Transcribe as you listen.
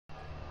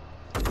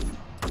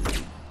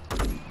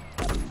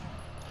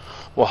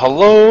Well,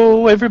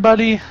 hello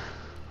everybody.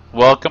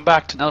 Welcome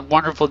back to another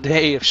wonderful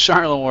day of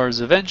Sharlenwar's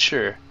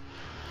adventure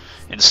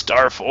in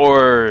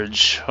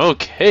StarForge.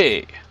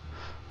 Okay,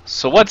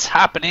 so what's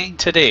happening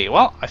today?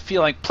 Well, I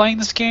feel like playing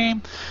this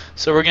game,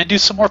 so we're gonna do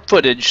some more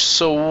footage.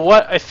 So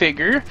what I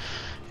figure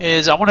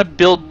is I want to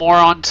build more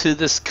onto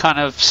this kind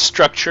of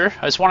structure.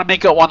 I just want to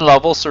make it one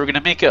level, so we're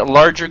gonna make it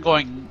larger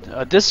going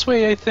this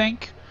way. I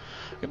think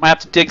we might have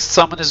to dig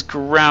some of this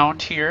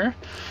ground here.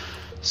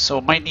 So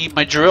I might need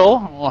my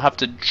drill. We'll have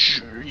to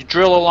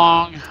drill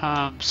along.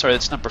 Sorry,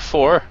 that's number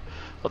 4. We'll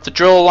have to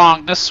drill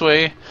along this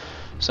way,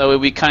 so that way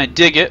we kind of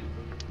dig it.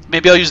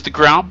 Maybe I'll use the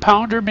ground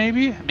pounder.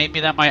 Maybe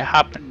that might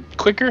happen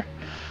quicker.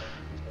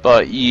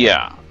 But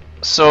yeah.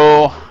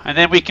 So and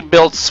then we can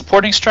build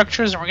supporting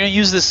structures, and we're going to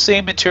use this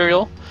same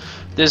material,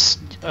 this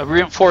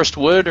reinforced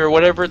wood or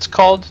whatever it's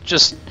called,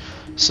 just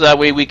so that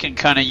way we can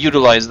kind of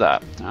utilize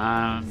that.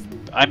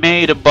 I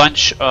made a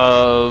bunch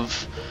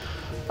of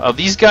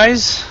these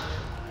guys.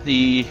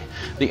 The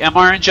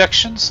MR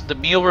injections, the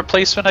meal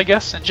replacement, I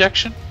guess,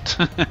 injection.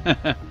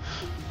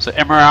 So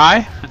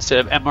MRI instead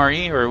of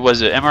MRE, or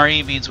was it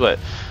MRE means what?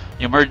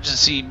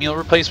 Emergency meal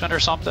replacement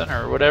or something,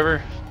 or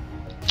whatever.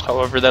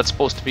 However that's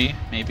supposed to be.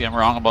 Maybe I'm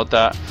wrong about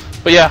that.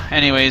 But yeah,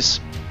 anyways.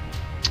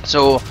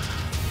 So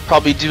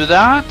probably do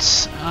that.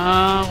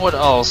 What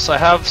else? I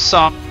have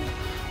some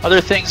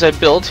other things I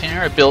built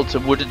here. I built a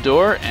wooden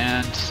door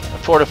and a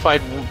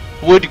fortified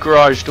wood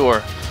garage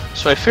door.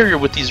 So I figure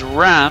with these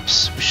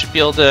ramps, we should be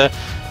able to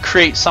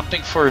create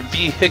something for a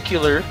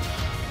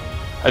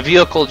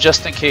vehicle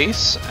just in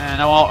case.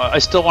 And I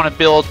still want to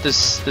build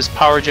this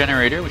power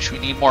generator, which we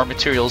need more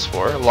materials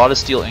for. A lot of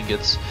steel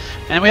ingots.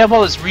 And we have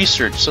all this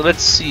research. So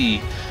let's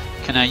see.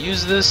 Can I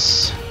use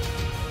this?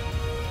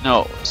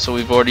 No. So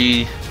we've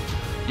already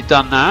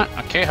done that.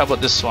 Okay, how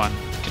about this one?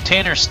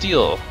 Container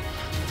steel.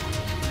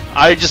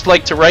 I just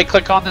like to right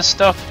click on this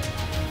stuff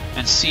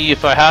and see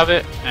if I have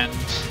it, and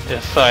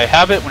if I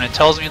have it, when it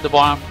tells me in the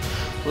bottom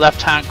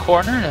left hand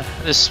corner,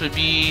 this would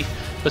be,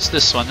 what's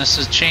this one? This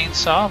is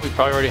chainsaw. We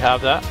probably already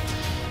have that.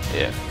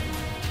 Yeah.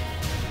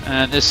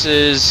 And this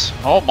is,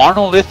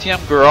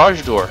 monolithium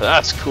garage door.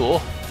 That's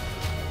cool.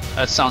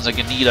 That sounds like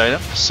a neat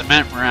item.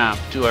 Cement ramp.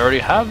 Do I already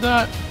have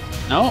that?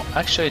 No,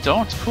 actually I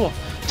don't. Cool.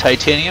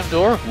 Titanium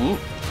door. Ooh,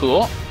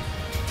 cool.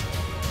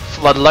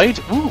 Floodlight.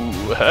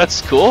 Ooh, that's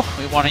cool.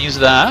 We want to use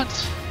that.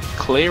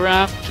 Clay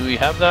ramp. Do we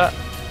have that?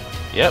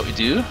 Yeah, we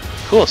do.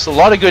 Cool. So a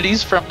lot of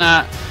goodies from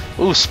that.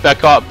 Ooh,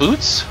 spec op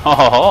boots.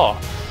 Oh.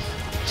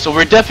 So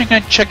we're definitely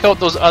going to check out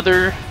those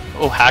other.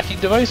 Oh, hacking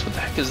device. What the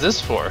heck is this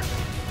for?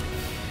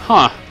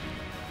 Huh.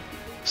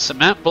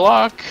 Cement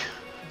block.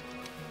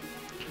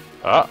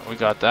 Oh, we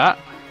got that.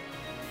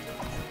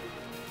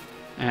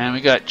 And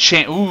we got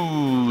chain.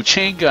 Ooh,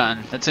 chain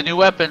gun. That's a new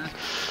weapon.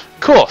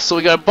 Cool. So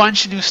we got a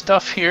bunch of new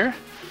stuff here.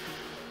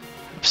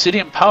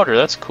 Obsidian powder.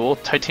 That's cool.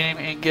 Titanium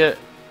ingot.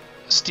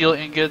 Steel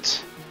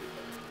ingot.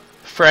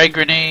 Frag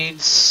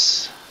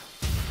grenades.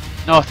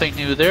 Nothing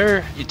new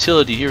there.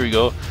 Utility, here we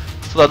go.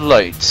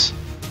 Floodlights.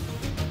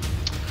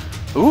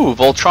 Ooh,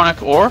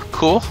 Voltronic ore.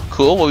 Cool,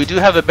 cool. Well, we do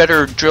have a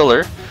better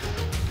driller.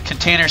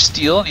 Container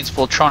steel needs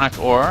Voltronic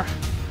ore.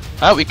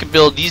 We can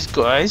build these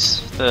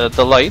guys.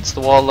 The lights,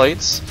 the wall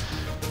lights.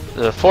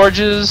 The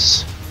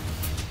forges.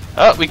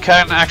 We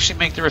can actually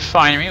make the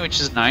refinery,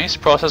 which is nice.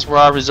 Process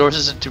raw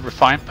resources into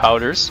refined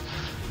powders.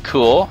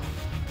 Cool.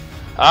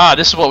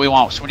 This is what we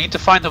want. So we need to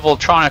find the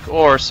Voltronic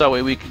ore, so that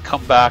way we can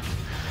come back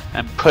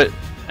and put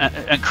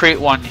and create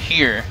one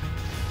here.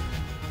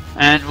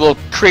 And we'll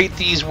create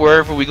these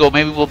wherever we go.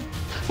 Maybe we'll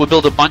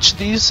build a bunch of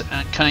these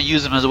and kind of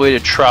use them as a way to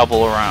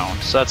travel around.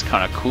 So that's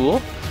kind of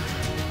cool.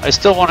 I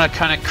still want to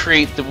kind of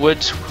create the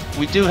wood.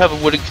 We do have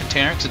a wooden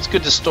container because it's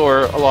good to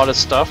store a lot of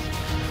stuff.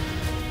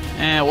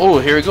 And oh,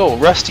 here we go,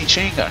 rusty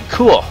chain gun.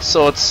 Cool.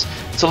 So it's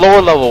a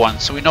lower level one.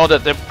 So we know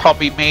that they've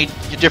probably made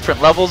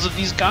different levels of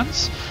these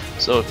guns.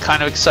 So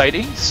kind of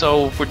exciting.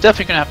 So we're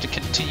definitely gonna have to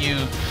continue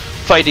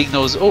fighting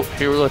those. Oh,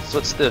 here,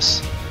 what's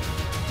this?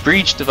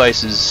 Breach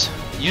devices.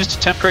 Used to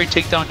temporary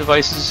takedown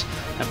devices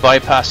and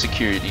bypass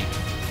security.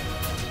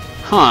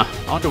 Huh.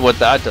 I wonder what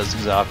that does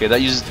exactly.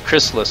 That uses the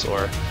chrysalis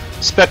ore.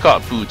 Spec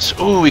op boots.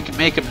 Oh, we can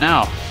make them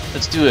now.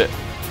 Let's do it.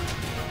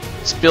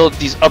 Let's build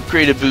these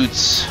upgraded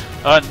boots.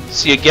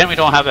 See, again, we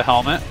don't have a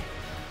helmet.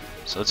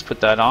 So let's put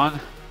that on.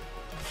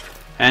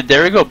 And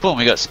there we go. Boom,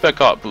 we got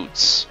spec op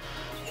boots.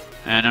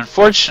 And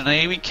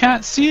unfortunately, we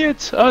can't see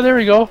it. Oh, there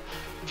we go.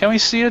 Can we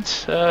see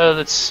it?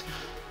 Let's.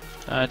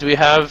 Do we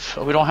have?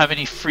 Oh, we don't have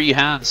any free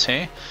hands.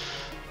 Hey,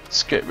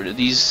 let's get rid of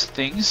these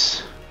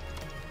things.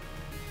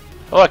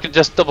 Oh, I can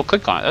just double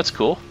click on it. That's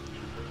cool.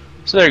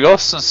 So there you go.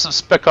 Some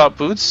spec op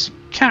boots.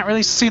 Can't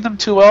really see them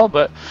too well,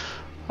 but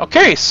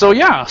okay. So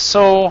yeah.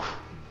 So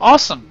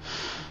awesome.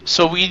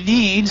 So we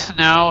need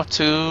now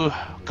to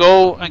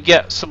go and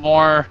get some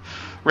more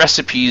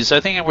recipes. I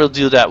think we'll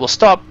do that. We'll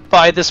stop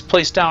by this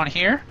place down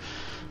here.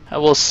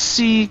 We'll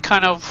see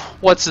kind of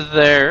what's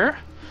there.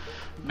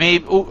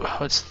 Maybe,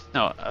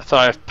 no, I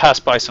thought I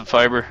passed by some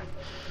fiber.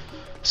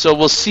 So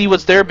we'll see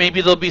what's there.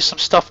 Maybe there'll be some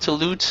stuff to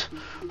loot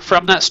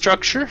from that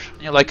structure,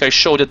 like I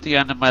showed at the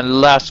end of my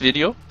last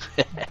video.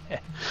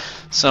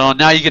 So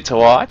now you get to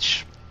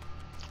watch.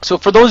 So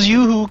for those of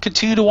you who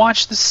continue to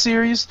watch this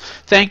series,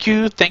 thank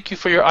you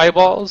for your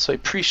eyeballs. I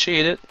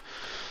appreciate it.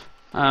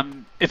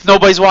 If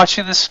nobody's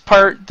watching this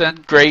part,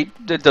 then great.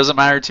 It doesn't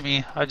matter to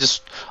me. I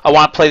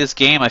want to play this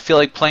game. I feel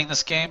like playing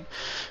this game.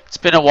 It's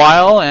been a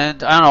while,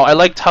 and I don't know. I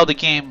liked how the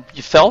game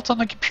you felt on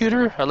the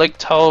computer. I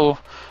liked how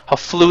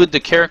fluid the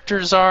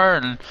characters are,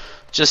 and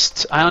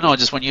just I don't know.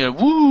 Just when you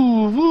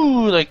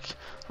woo like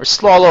or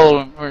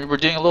slalom, we're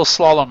doing a little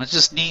slalom. It's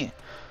just neat.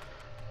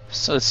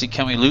 So let's see.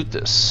 Can we loot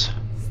this?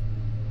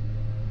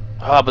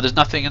 Ah, but there's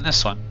nothing in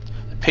this one.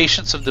 The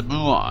Patience of the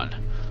Muon.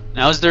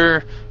 Now is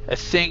there a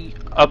thing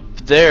up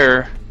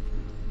there?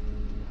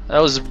 That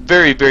was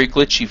very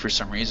glitchy for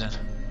some reason.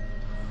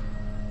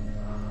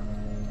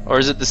 Or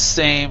is it the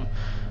same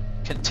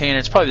container?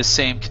 It's probably the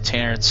same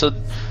container. So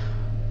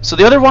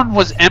the other one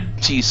was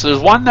empty. So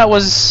there's one that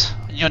was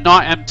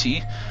not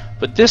empty,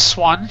 but this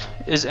one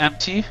is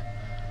empty,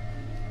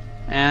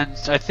 and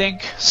I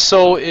think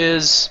so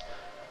is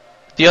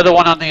the other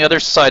one on the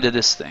other side of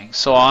this thing.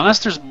 So unless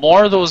there's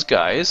more of those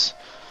guys,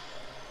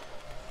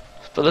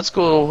 but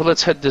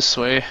let's head this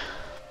way.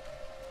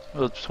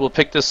 We'll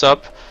pick this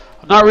up.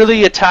 I'm not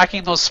really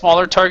attacking those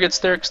smaller targets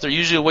there because they're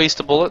usually a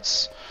waste of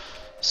bullets.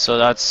 So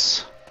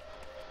that's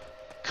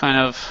kind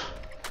of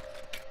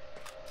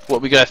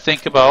what we gotta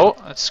think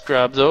about. Let's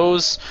grab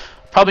those.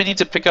 Probably need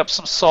to pick up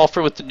some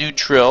sulfur with the new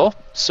drill.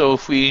 So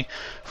if we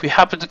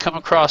happen to come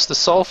across the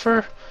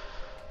sulfur,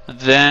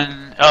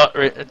 then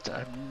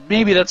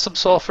maybe that's some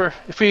sulfur.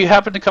 If we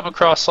happen to come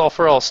across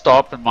sulfur, I'll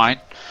stop and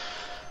mine.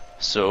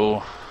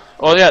 So,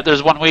 oh yeah,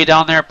 there's one way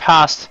down there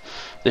past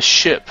the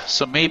ship.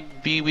 So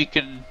maybe we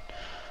can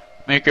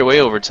make our way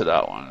over to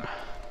that one.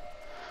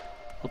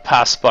 We'll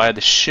pass by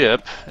the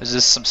ship. Is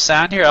this some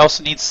sand here? I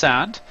also need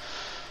sand.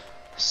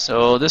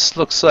 So this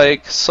looks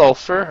like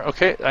sulfur.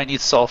 Okay, I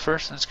need sulfur.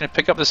 So I'm just going to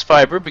pick up this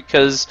fiber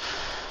because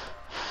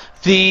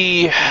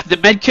the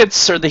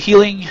medkits or the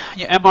healing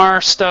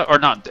MR stuff, or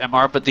not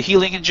MR, but the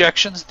healing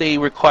injections, they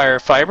require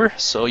fiber.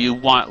 So you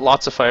want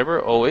lots of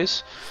fiber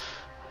always.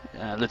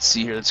 Let's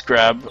see here. Let's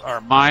grab our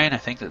mine. I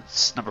think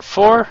that's number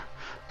 4.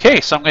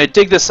 Okay, so I'm going to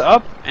dig this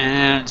up,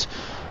 and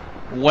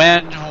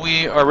when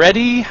we are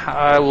ready,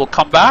 I will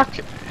come back,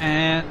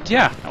 and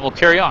yeah, we'll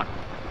carry on.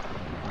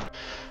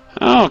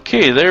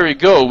 Okay, there we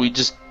go. You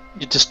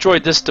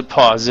destroyed this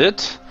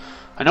deposit.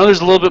 I know there's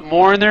a little bit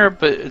more in there,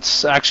 but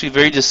it's actually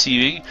very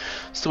deceiving.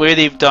 It's the way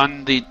they've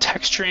done the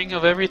texturing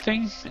of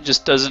everything. It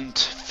just doesn't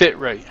fit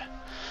right,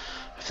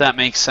 if that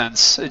makes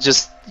sense. It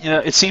just,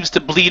 it seems to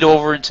bleed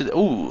over into the...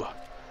 Ooh.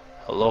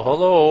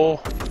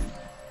 Hello.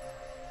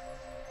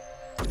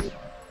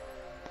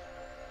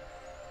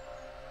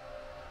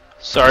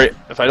 Sorry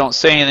if I don't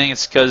say anything,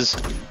 it's because...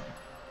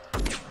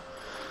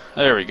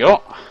 There we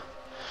go.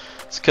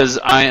 It's because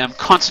I am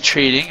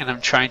concentrating and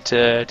I'm trying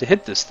to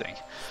hit this thing.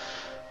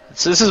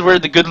 So this is where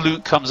the good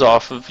loot comes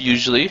off of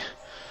usually.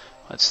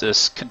 What's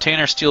this?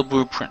 Container steel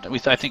blueprint.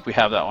 I think we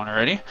have that one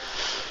already.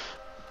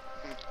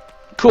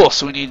 Cool,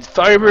 so we need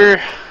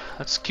fiber.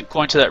 Let's keep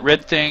going to that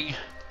red thing,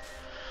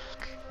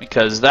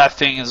 because that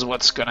thing is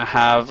what's going to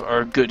have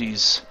our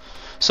goodies.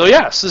 So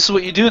yeah, so this is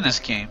what you do in this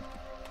game.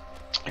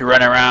 You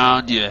run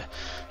around, you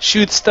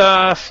shoot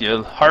stuff,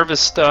 you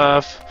harvest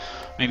stuff,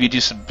 maybe you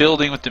do some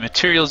building with the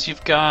materials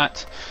you've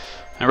got.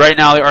 And right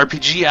now the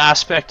RPG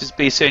aspect is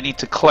basically I need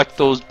to collect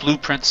those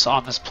blueprints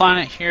on this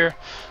planet here,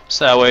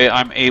 so that way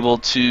I'm able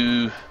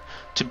to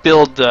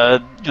build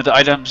the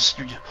items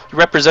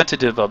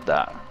representative of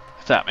that,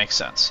 if that makes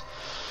sense.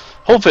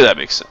 Hopefully that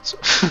makes sense.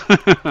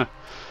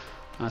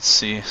 Let's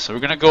see, so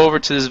we're gonna go over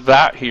to this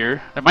vat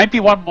here. There might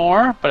be one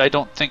more, but I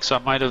don't think so. I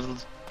might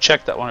have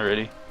checked that one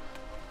already.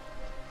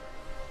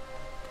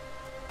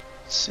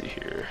 Let's see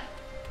here.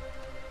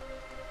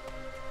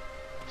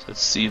 So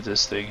let's see if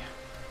this thing...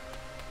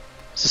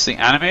 Is this thing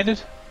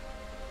animated?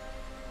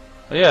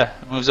 Oh yeah,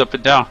 it moves up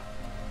and down.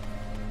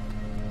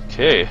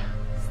 Okay.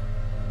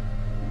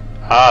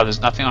 Ah,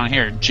 there's nothing on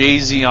here.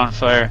 Jay-Z on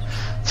fire.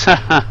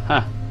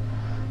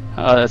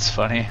 Oh, that's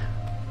funny.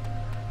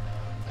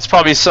 It's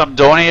probably some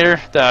donator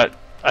that...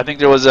 I think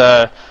there was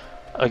a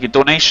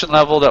donation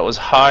level that was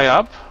high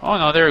up. Oh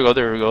no, there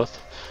we go.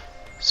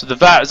 So the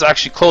vat is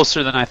actually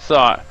closer than I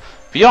thought.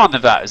 Beyond the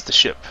vat is the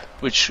ship,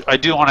 which I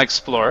do want to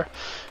explore.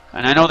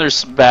 And I know there's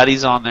some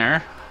baddies on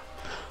there.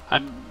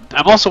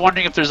 I'm also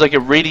wondering if there's like a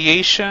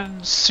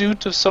radiation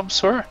suit of some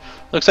sort.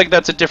 Looks like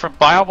that's a different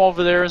biome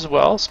over there as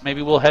well, so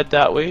maybe we'll head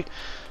that way,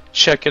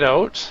 check it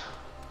out.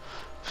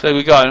 So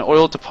we got an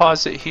oil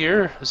deposit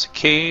here. There's a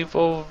cave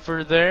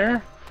over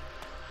there.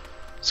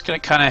 Just gonna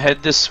kind of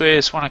head this way. I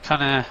just want to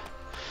kind of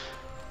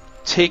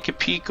take a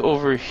peek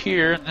over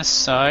here on this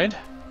side.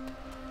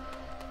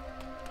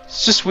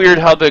 It's just weird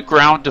how the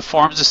ground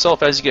deforms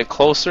itself as you get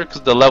closer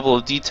because the level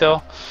of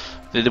detail,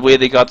 the way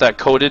they got that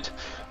coded.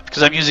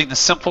 Because I'm using the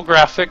simple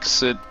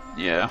graphics,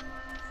 yeah.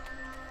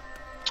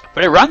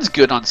 But it runs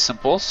good on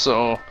simple,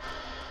 so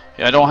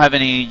Yeah, I don't have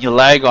any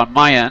lag on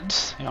my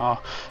end. You know,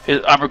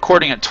 I'm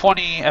recording at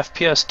 20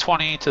 FPS,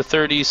 20 to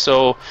 30,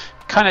 so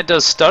it kind of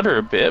does stutter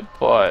a bit,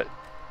 but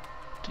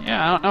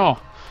yeah, I don't know.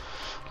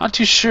 Not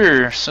too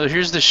sure. So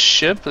here's the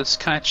ship. Let's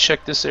kind of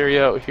check this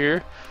area out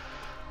here.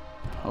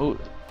 Oh,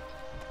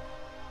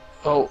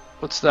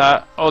 what's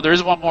that? Oh,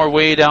 there's one more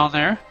way down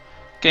there.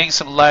 Getting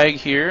some lag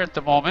here at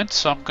the moment,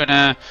 so I'm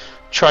gonna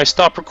try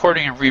stop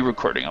recording and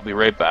re-recording. I'll be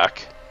right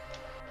back.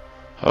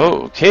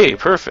 Okay,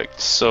 perfect.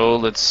 So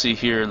let's see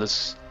here.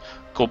 Let's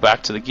go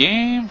back to the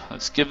game.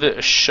 Let's give it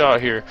a shot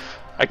here.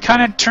 I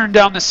kind of turned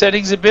down the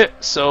settings a bit,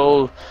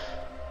 so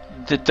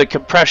the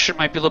compression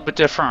might be a little bit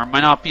different, or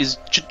might not be as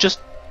just.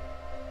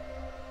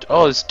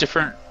 Oh, it's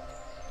different.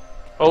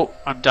 Oh,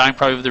 I'm dying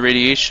probably with the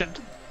radiation.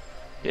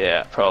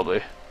 Yeah,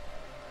 probably.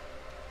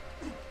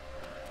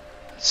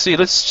 Let's see.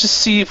 Let's just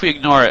see if we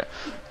ignore it.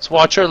 Let's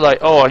watch our light.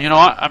 Oh, you know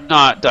what? I'm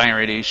not dying of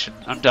radiation.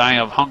 I'm dying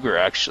of hunger,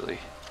 actually.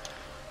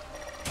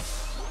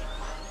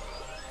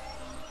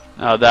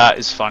 Now that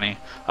is funny.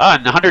 Ah,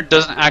 and 100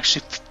 doesn't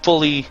actually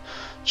fully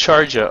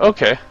charge it.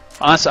 Okay.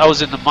 Unless I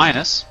was in the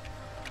minus.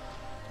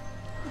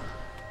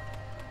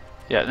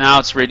 Yeah, now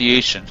it's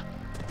radiation.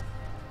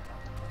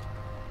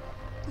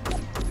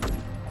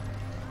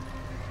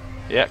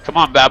 Yeah, come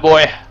on, bad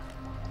boy.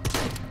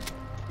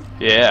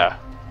 Yeah.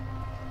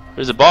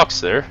 There's a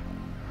box there.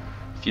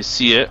 If you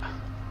see it.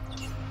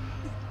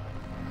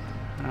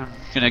 I'm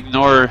gonna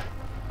ignore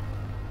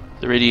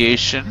the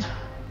radiation.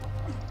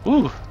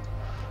 Ooh.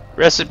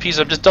 Recipes.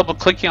 I'm just double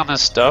clicking on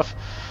this stuff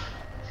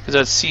because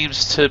that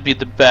seems to be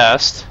the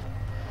best.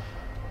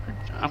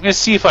 I'm gonna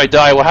see if I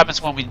die. What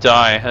happens when we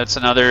die? That's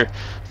another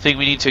thing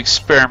we need to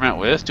experiment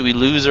with. Do we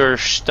lose our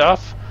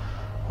stuff,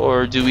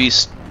 or do we?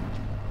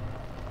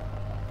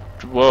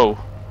 Whoa!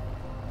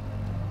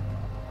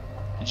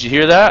 Did you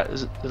hear that?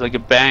 It's like a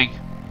bang.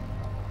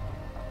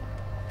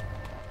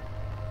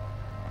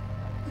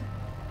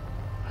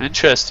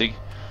 Interesting.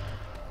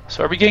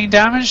 So are we getting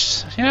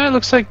damaged? Yeah, it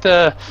looks like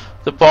the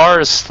bar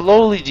is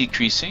slowly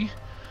decreasing.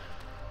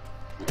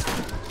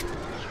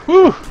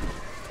 Whew!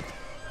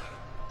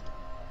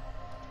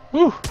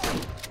 Whew!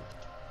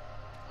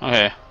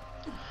 Okay.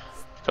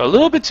 Got a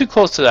little bit too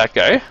close to that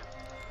guy.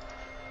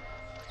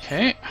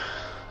 Okay.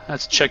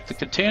 Let's check the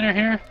container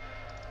here.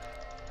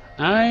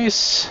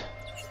 Nice.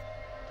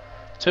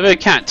 So I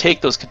can't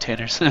take those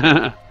containers.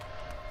 There's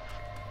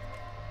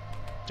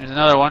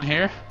another one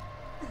here.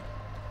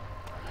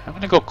 I'm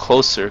gonna go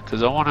closer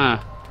because I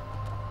wanna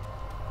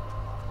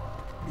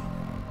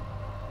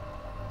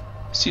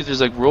see if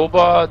there's like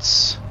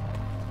robots.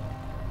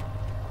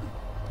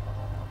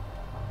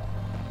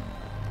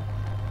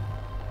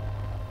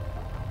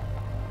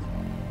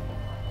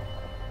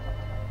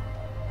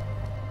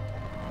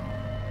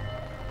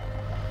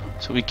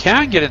 So we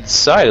can get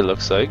inside, it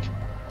looks like.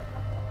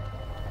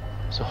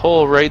 There's a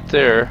hole right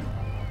there.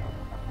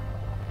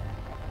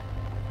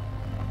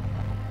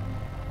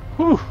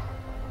 Whew.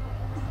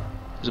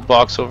 There's a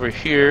box over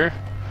here.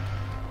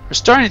 We're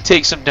starting to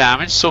take some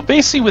damage. So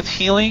basically with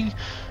healing,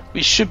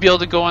 we should be able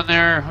to go in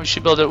there. We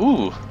should be able to...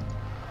 Ooh.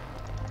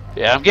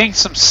 Yeah, I'm getting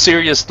some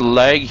serious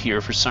lag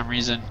here for some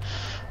reason.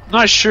 I'm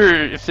not sure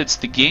if it's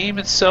the game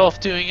itself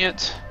doing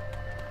it.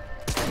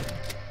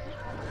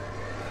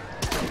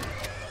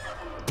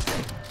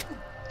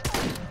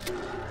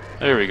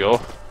 There we go.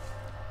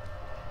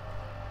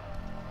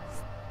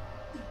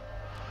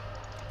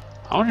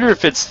 I wonder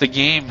if it's the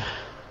game.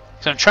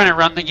 So I'm trying to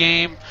run the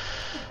game,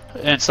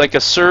 and it's like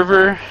a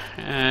server.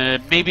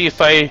 Maybe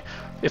if I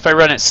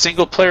run it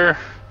single player,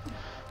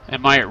 it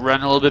might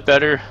run a little bit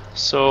better.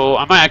 So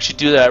I might actually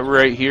do that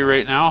right here,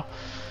 right now.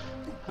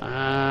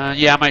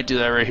 Yeah, I might do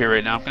that right here,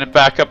 right now. I'm going to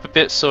back up a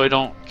bit so I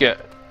don't get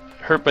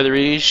hurt by the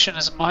radiation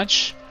as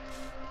much.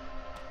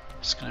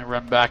 Just going to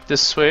run back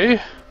this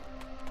way.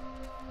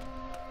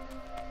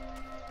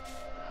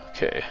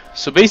 Okay,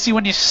 so basically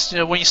when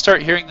you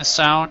start hearing the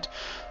sound,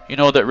 you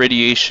know that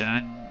radiation,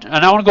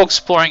 and I want to go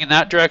exploring in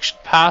that direction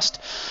past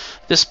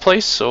this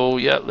place. So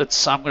yeah,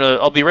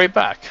 I'll be right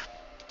back.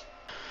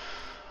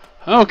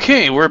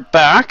 Okay, we're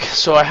back.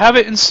 So I have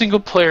it in single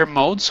player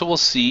mode, so we'll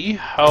see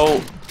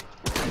how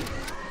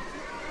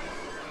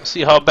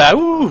bad.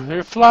 Ooh,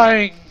 they're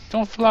flying!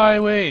 Don't fly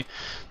away!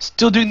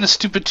 Still doing the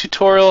stupid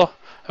tutorial.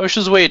 I wish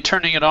there was a way of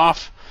turning it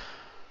off.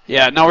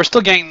 Yeah, no, we're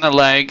still getting the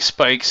lag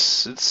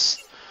spikes. It's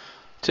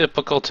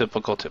typical.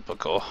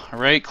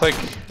 Right click,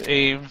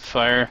 aim,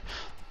 fire.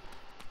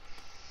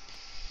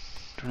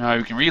 Now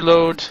we can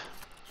reload.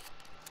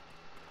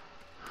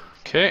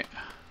 Okay.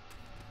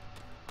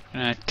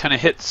 Gonna kind of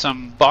hit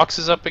some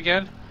boxes up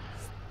again.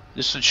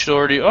 This one should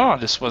already. Oh,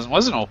 this one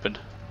wasn't open.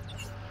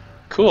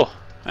 Cool.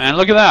 And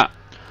look at that.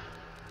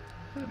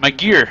 My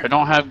gear. I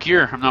don't have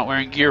gear. I'm not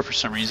wearing gear for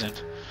some reason.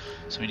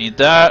 So we need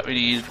that. We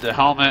need the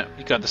helmet.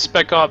 We got the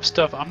Spec Ops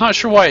stuff. I'm not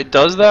sure why it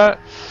does that.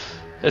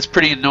 That's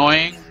pretty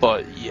annoying,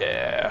 but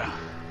yeah.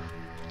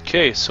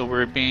 Okay, so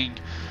we're being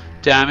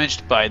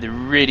damaged by the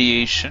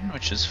radiation,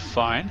 which is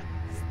fine.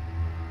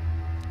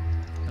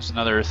 There's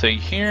another thing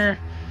here.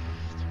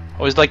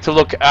 Always like to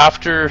look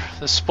after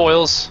the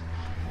spoils.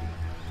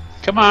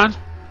 Come on.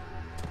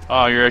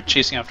 Oh, you're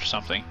chasing after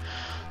something.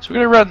 So we're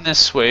gonna run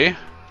this way.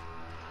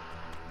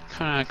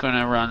 Kinda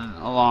gonna run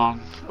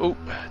along, oh,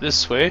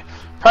 this way.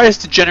 Probably has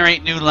to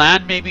generate new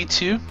land, maybe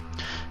too.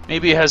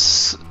 Maybe it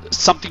has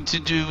something to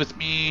do with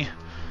me.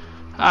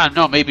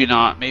 No, maybe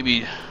not.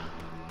 Maybe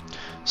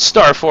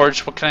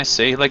StarForge. What can I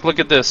say? Like, look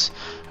at this.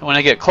 And when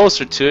I get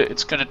closer to it,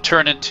 it's gonna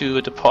turn into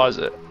a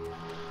deposit.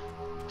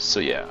 So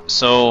yeah.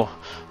 So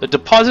the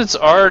deposits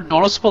are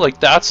noticeable. Like,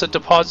 that's a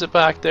deposit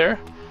back there.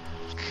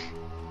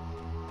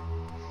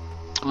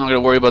 I'm not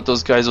gonna worry about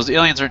those guys. Those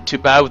aliens aren't too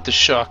bad with the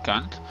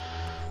shotgun.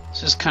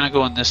 Let's just kind of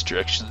go in this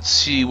direction and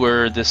see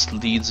where this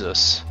leads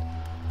us.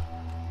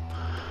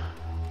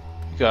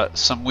 We got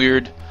some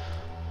weird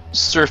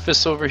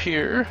surface over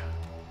here.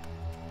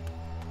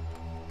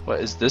 What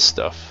is this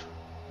stuff?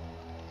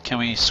 Can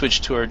we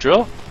switch to our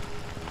drill?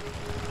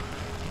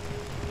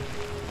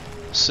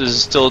 This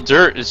is still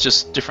dirt, it's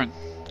just different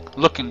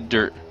looking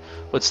dirt.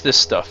 What's this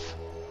stuff?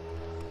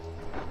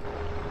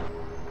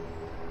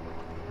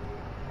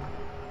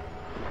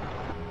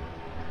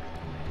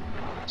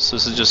 So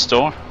this is just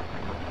stone?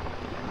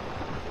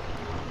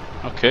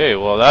 Okay,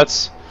 well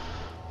that's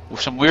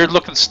some weird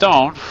looking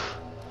stone.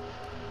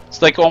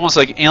 It's like almost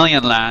like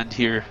alien land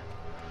here.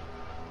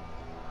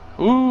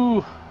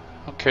 Ooh.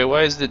 Okay,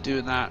 why is it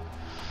doing that?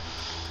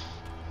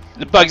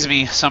 It bugs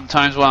me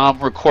sometimes while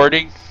I'm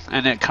recording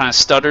and it kind of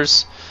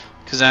stutters,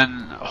 because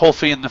then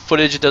hopefully in the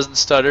footage it doesn't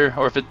stutter,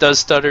 or if it does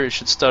stutter, it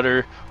should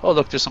stutter. Oh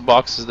look, there's some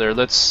boxes there.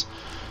 Let's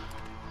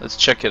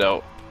check it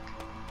out.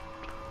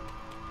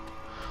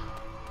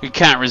 We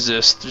can't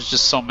resist. There's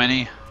just so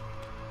many.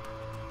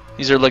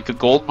 These are like a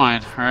gold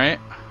mine, right?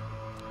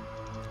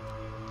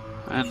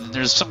 And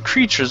there's some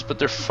creatures, but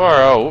they're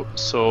far out,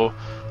 so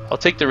I'll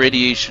take the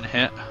radiation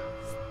hit.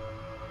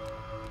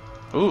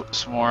 Ooh,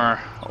 some more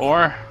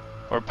ore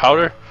or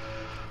powder.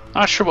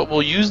 Not sure what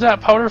we'll use that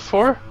powder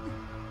for,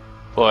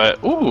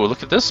 but ooh,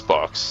 look at this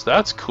box.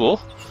 That's cool.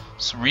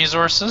 Some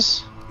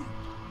resources.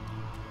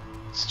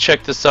 Let's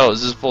check this out.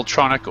 Is this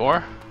Voltronic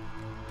ore?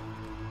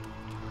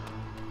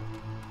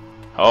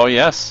 Oh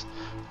yes,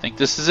 I think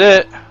this is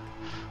it.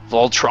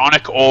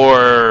 Voltronic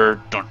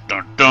ore. Dun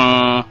dun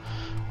dun.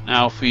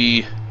 Now if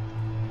we...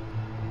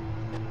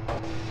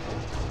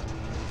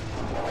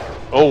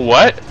 Oh,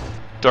 what?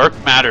 Dark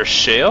matter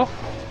shale?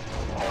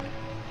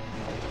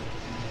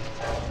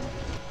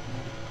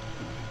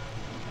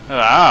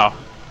 Wow.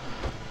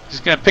 He's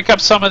gonna pick up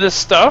some of this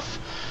stuff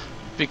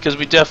because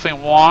we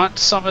definitely want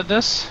some of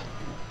this.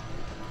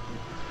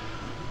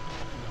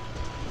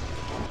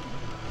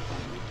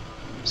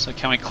 So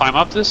can we climb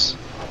up this?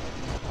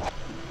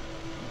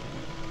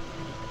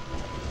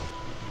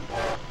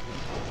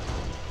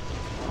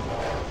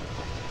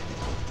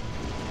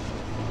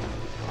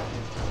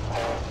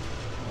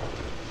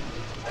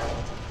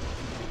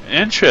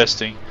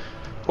 Interesting.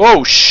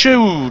 Whoa,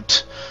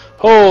 shoot!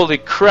 Holy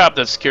crap,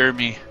 that scared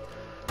me.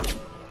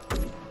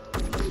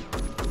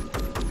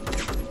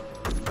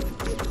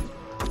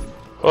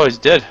 Oh, he's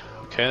dead.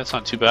 Okay, that's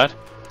not too bad.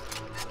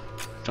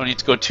 Don't need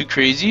to go too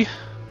crazy.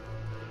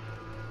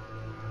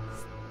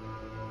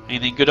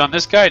 Anything good on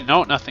this guy?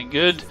 No, nothing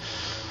good.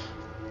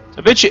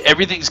 I bet you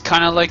everything's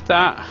kind of like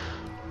that.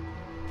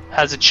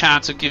 Has a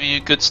chance of giving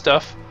you good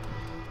stuff.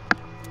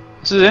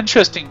 This is an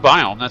interesting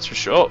biome, that's for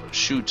sure. Oh,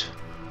 shoot.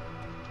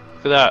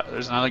 Look at that.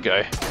 There's another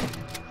guy.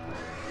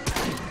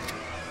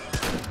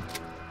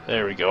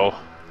 There we go.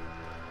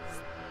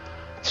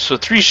 So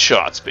 3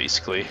 shots,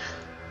 basically.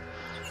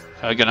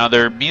 I got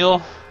another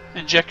meal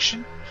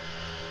injection.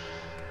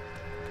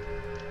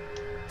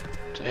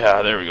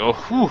 Yeah, there we go.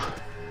 Whew.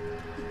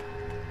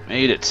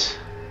 Made it.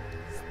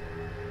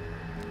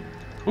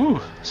 Ooh,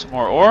 some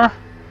more ore.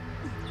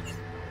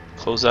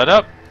 Close that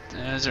up.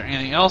 Is there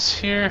anything else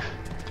here?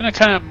 I'm gonna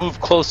kind of move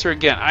closer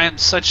again. I am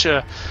such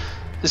a...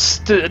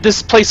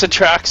 This place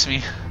attracts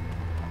me.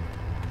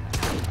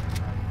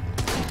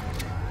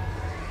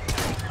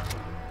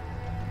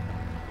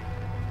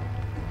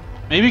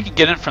 Maybe we can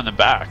get in from the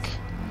back.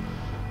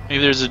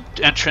 Maybe there's an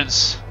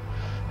entrance.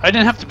 I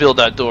didn't have to build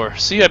that door.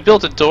 See, I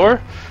built a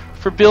door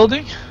for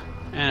building,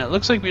 and it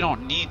looks like we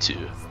don't need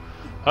to.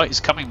 Oh, he's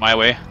coming my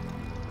way.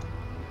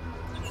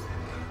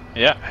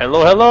 Yeah,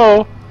 hello,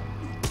 hello.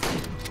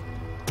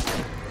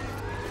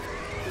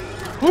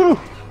 Woo!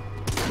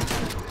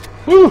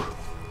 Woo!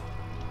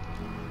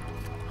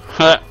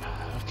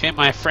 Okay,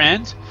 my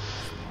friend.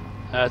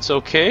 That's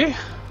okay.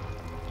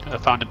 I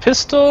found a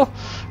pistol.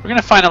 We're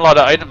gonna find a lot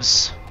of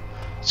items.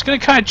 Just gonna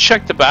kind of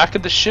check the back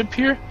of the ship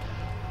here.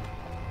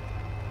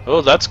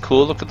 Oh, that's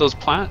cool. Look at those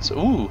plants.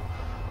 Ooh,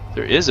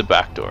 there is a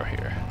back door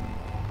here.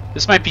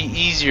 This might be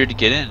easier to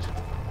get in.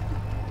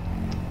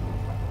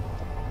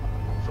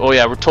 Oh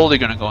yeah, we're totally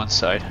gonna go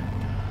inside.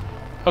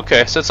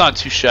 Okay, so it's not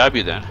too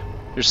shabby then.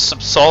 There's some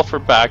sulfur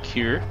back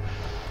here.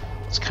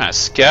 It's kind of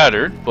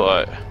scattered,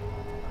 but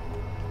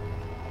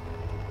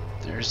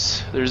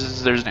there's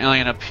an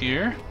alien up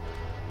here.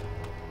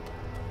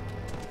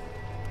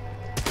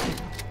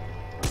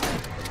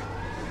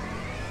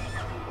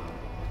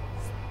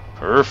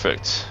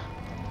 Perfect.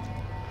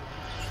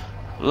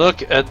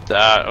 Look at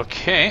that.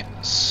 Okay,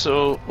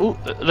 so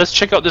let's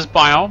check out this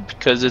biome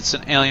because it's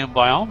an alien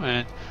biome,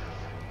 and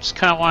just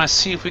kind of want to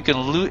see if we can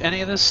loot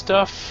any of this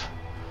stuff.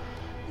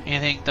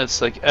 Anything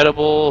that's like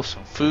edible,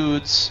 some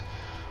foods,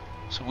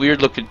 some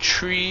weird looking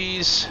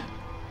trees.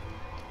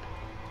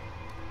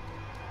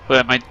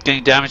 But am I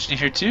getting damaged in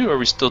here too, or are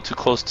we still too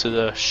close to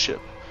the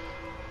ship?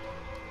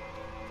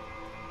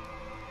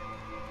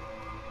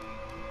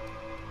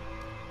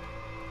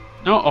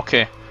 No?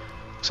 Okay.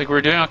 Looks like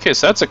we're doing okay.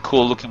 So that's a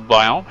cool looking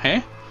biome,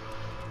 hey?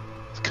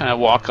 Let's kind of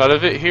walk out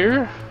of it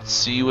here. Let's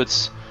see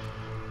what's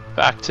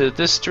back to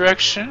this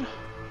direction.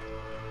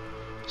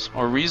 Some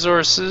more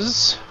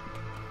resources.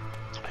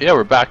 Yeah,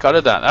 we're back out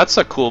of that. That's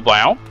a cool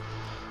biome.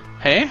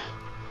 Hey?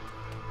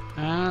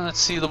 Let's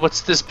see,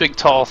 what's this big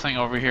tall thing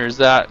over here? Is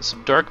that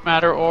some dark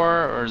matter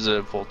ore, or is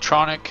it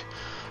voltronic?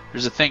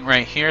 There's a thing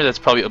right here that's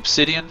probably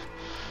obsidian.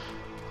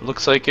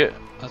 Looks like it.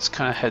 Let's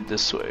kind of head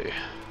this way.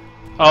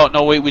 Oh,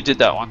 no, wait, we did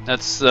that one.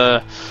 That's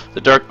the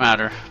dark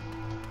matter.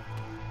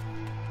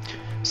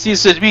 See,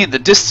 so I mean, the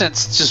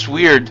distance is just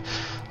weird.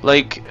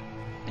 Like,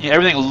 you know,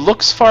 everything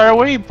looks far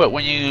away, but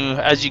when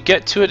as you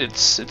get to it,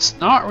 it's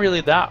not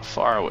really that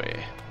far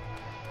away.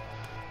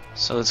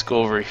 So let's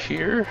go over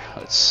here.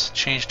 Let's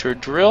change to a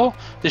drill.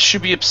 This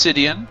should be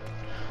obsidian.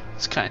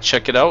 Let's kind of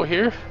check it out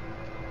here.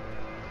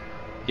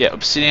 Yeah,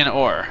 obsidian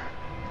ore.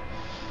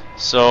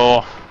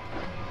 So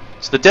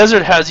the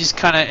desert has these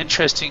kind of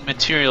interesting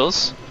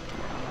materials.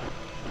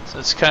 So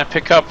let's kind of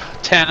pick up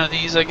 10 of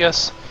these, I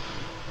guess.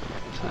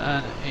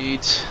 10,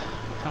 8.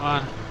 Come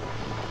on.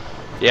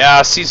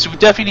 Yeah, see, so we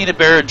definitely need a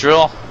better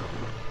drill.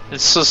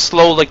 It's so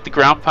slow, like the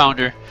ground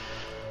pounder.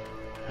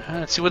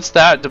 Let's see, what's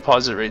that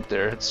deposit right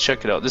there? Let's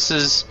check it out. This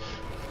is,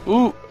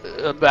 ooh,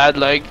 a bad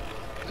leg.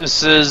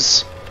 This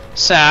is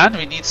sand.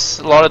 We need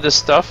a lot of this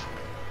stuff.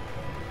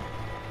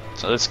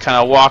 So let's kind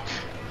of walk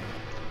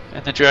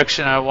in the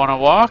direction I want to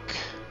walk.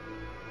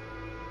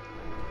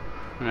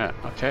 Yeah,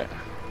 okay.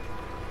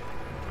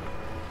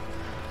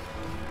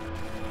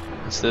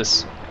 What's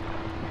this?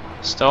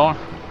 Stone?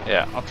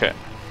 Yeah, okay.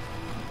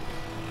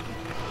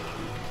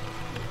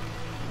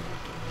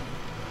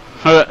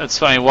 That's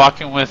funny,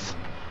 walking with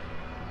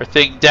our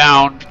thing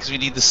down because we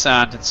need the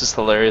sand. It's just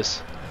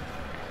hilarious.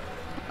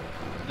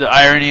 The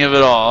irony of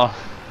it all.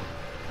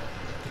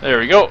 There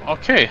we go.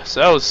 Okay, so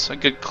that was a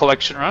good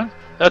collection run.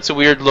 That's a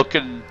weird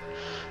looking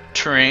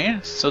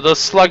terrain. So those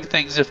slug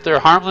things, if they're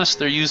harmless,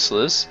 they're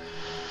useless.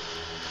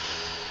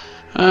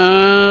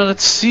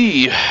 Let's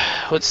see.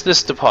 What's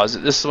this deposit?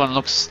 This one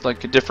looks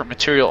like a different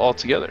material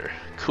altogether.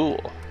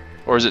 Cool.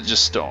 Or is it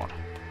just stone?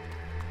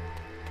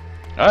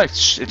 Oh, it's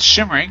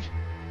shimmering.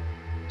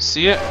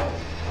 See it?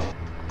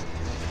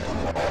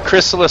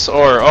 Chrysalis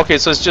ore. Okay,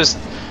 so it's just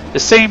the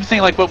same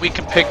thing like what we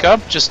can pick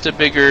up, just a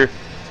bigger...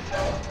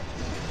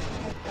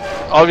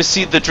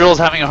 Obviously the drill's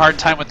having a hard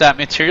time with that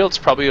material. It's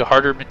probably a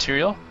harder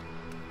material.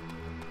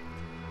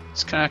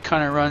 It's kind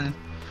of run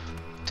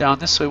down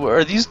this way. What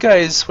are these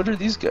guys? What are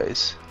these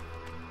guys?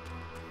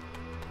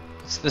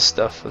 What's this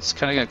stuff? Let's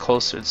kind of get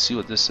closer and see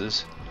what this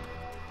is.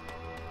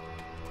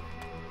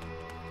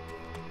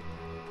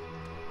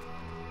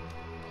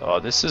 Oh,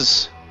 this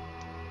is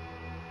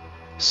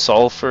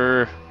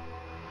sulfur.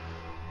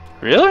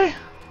 Really?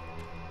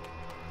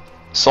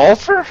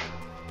 Sulfur?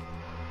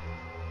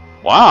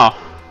 Wow,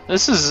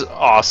 this is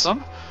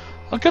awesome.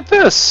 Look at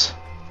this.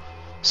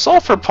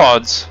 Sulfur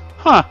pods.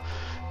 Huh.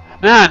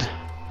 Man.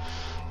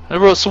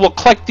 So we'll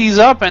collect these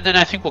up and then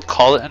I think we'll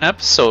call it an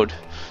episode.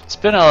 It's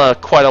been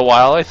quite a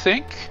while, I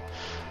think.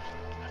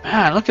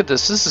 Man, look at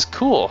this. This is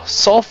cool.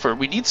 Sulfur.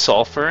 We need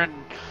sulfur, and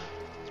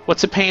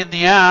what's a pain in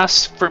the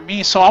ass for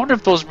me? So I wonder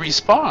if those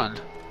respawn.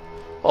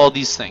 All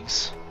these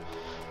things.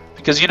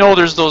 Because you know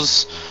there's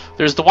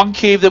the one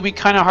cave that we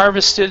kind of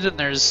harvested, and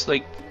there's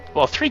like,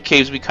 well, 3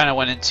 caves we kind of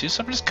went into.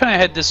 So I'm just kind of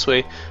head this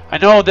way. I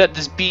know that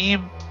this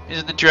beam is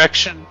in the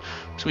direction,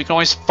 so we can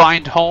always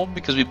find home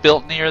because we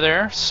built near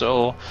there.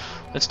 So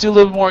let's do a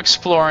little more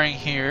exploring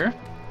here.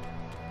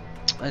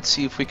 Let's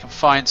see if we can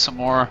find some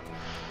more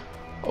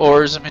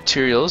ores and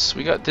materials.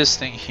 We got this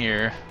thing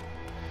here.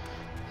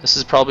 This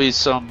is probably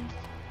some...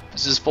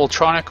 Is this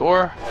voltronic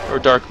ore or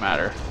dark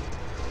matter?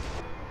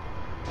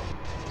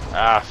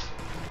 Ah,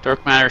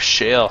 dark matter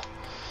shale.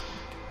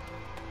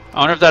 I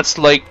wonder if that's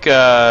like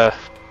the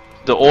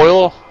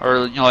oil,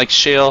 or you know, like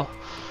shale,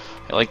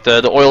 like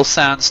the oil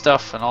sand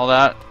stuff and all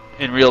that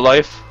in real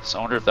life. So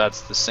I wonder if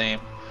that's the same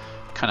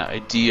kind of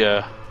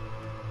idea.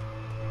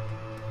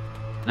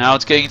 Now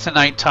it's getting to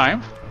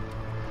nighttime.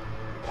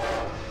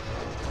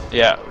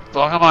 Yeah,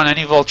 well, come on,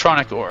 any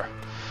voltronic ore.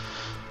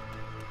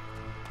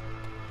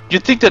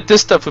 You'd think that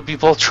this stuff would be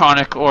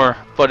voltronic ore,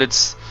 but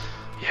it's,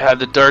 yeah,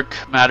 the dark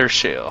matter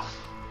shale.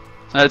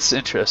 That's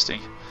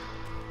interesting.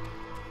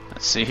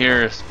 Let's see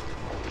here.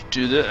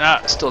 Do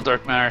the still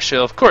dark matter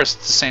shale. Of course,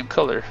 it's the same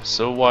color.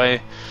 So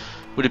why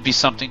would it be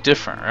something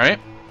different, right?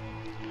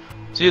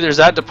 See, there's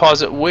that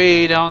deposit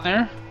way down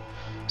there.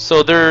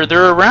 So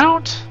they're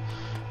around.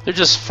 They're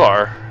just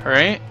far,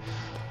 right?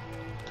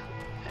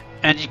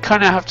 And you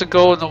kind of have to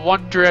go in the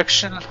one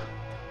direction.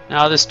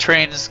 Now this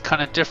terrain is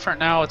kind of different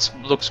now. It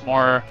looks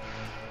more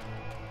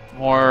you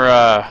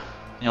know,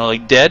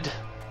 like dead.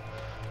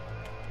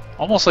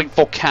 Almost like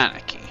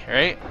volcanic-y,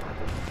 right?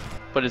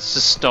 But it's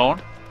just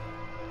stone.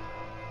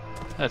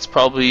 That's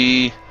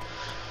probably...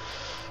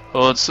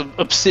 Well, it's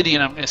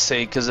obsidian, I'm going to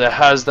say, because it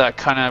has that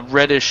kind of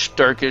reddish,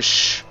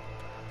 darkish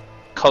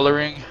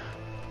coloring.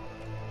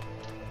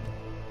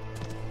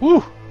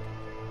 Woo!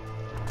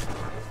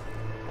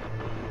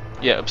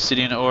 Yeah,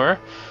 obsidian ore.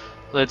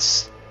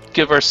 Let's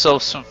give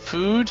ourselves some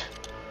food.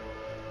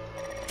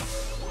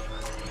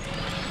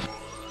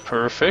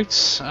 Perfect.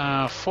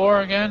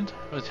 4 again.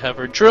 Let's have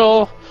our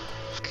drill.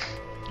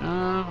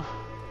 Go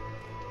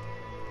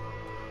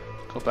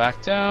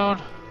back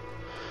down.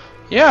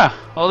 Yeah,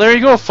 well, there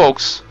you go,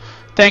 folks.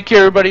 Thank you,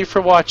 everybody,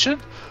 for watching.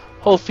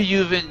 Hopefully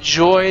you've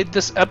enjoyed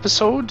this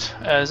episode,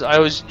 as I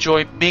always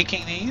enjoy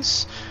making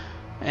these.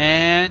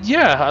 And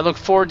yeah, I look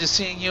forward to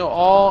seeing you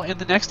all in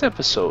the next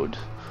episode.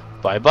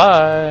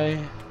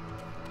 Bye-bye.